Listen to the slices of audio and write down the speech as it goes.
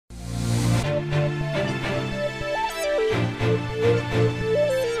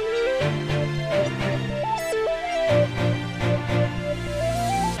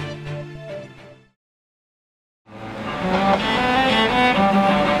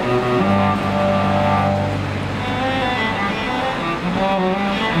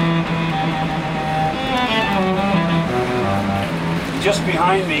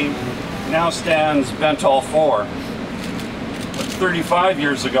Behind me now stands Bentall IV. But 35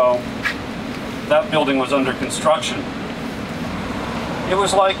 years ago, that building was under construction. It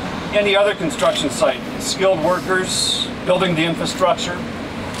was like any other construction site. Skilled workers building the infrastructure,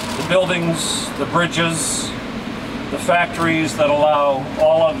 the buildings, the bridges, the factories that allow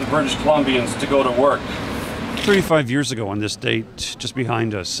all of the British Columbians to go to work. 35 years ago on this date, just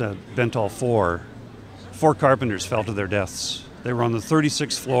behind us at Bentall IV, 4 carpenters fell to their deaths. They were on the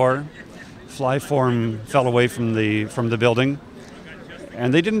 36th floor. Fly form fell away from the building,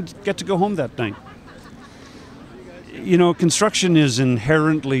 and they didn't get to go home that night. You know, construction is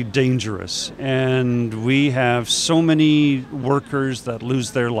inherently dangerous, and we have so many workers that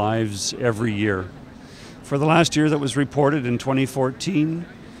lose their lives every year. For the last year that was reported in 2014,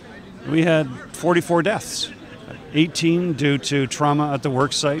 we had 44 deaths, 18 due to trauma at the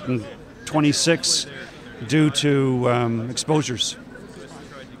work site and 26 due to exposures.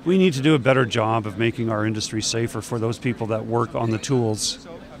 We need to do a better job of making our industry safer for those people that work on the tools.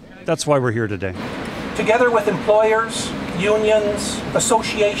 That's why we're here today. Together with employers, unions,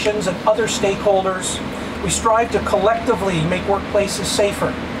 associations, and other stakeholders, we strive to collectively make workplaces safer.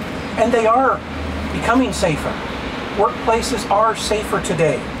 And they are becoming safer. Workplaces are safer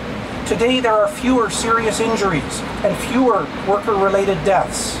today. Today there are fewer serious injuries and fewer worker-related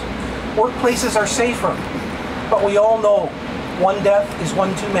deaths. Workplaces are safer, but we all know one death is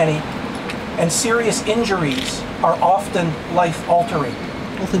one too many, and serious injuries are often life-altering.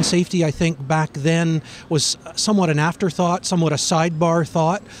 Health and safety, I think, back then was somewhat an afterthought, somewhat a sidebar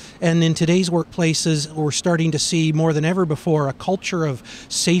thought. And in today's workplaces, we're starting to see more than ever before a culture of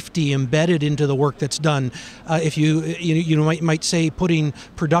safety embedded into the work that's done. If you might say putting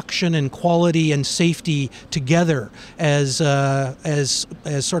production and quality and safety together as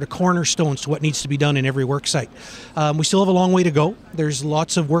sort of cornerstones to what needs to be done in every work site. We still have a long way to go. There's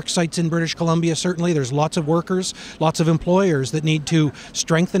lots of work sites in British Columbia, certainly. There's lots of workers, lots of employers that need to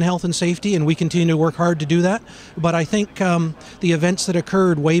strengthen health and safety, and we continue to work hard to do that. But I think the events that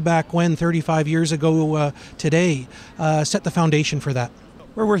occurred way back when, 35 years ago today, set the foundation for that.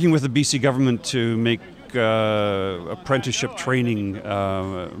 We're working with the BC government to make apprenticeship training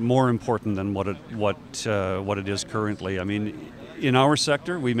more important than what it is currently. I mean, in our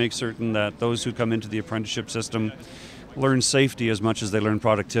sector, we make certain that those who come into the apprenticeship system learn safety as much as they learn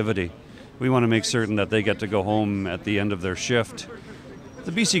productivity. We want to make certain that they get to go home at the end of their shift.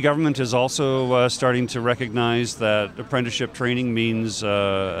 The BC government is also starting to recognize that apprenticeship training means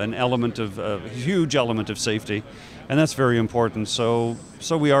a huge element of safety, and that's very important. So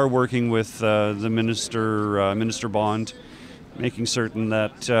we are working with the Minister Bond, making certain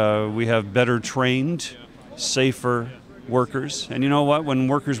that we have better trained, safer workers. And you know what? When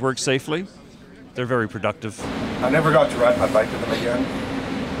workers work safely, they're very productive. I never got to ride my bike with them again,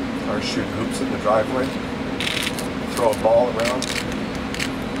 or shoot hoops in the driveway, throw a ball around.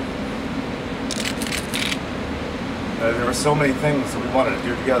 There were so many things that we wanted to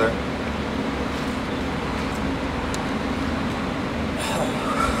do together.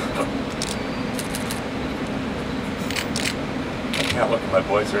 I can't look at my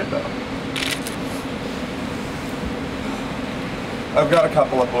boys right now. I've got a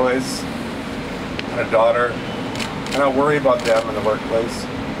couple of boys and a daughter, and I worry about them in the workplace.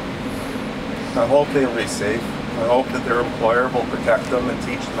 I hope they'll be safe. I hope that their employer will protect them and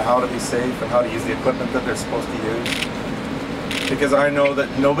teach them how to be safe and how to use the equipment that they're supposed to use. Because I know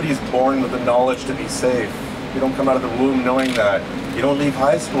that nobody's born with the knowledge to be safe. You don't come out of the womb knowing that. You don't leave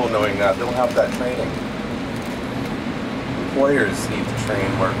high school knowing that. They don't have that training. Employers need to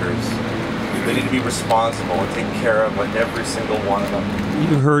train workers. They need to be responsible and take care of every single one of them.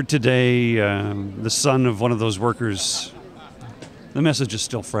 You heard today the son of one of those workers. The message is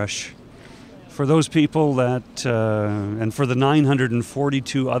still fresh. For those people that, and for the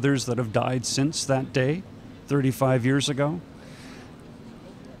 942 others that have died since that day, 35 years ago,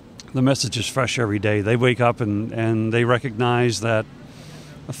 the message is fresh every day. They wake up and they recognize that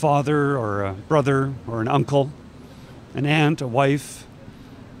a father or a brother or an uncle, an aunt, a wife,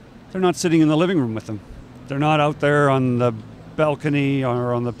 they're not sitting in the living room with them. They're not out there on the balcony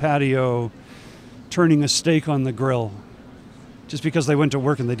or on the patio turning a steak on the grill just because they went to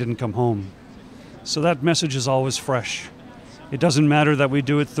work and they didn't come home. So that message is always fresh. It doesn't matter that we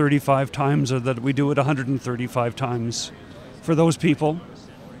do it 35 times or that we do it 135 times. For those people,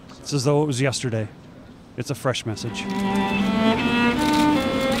 it's as though it was yesterday. It's a fresh message.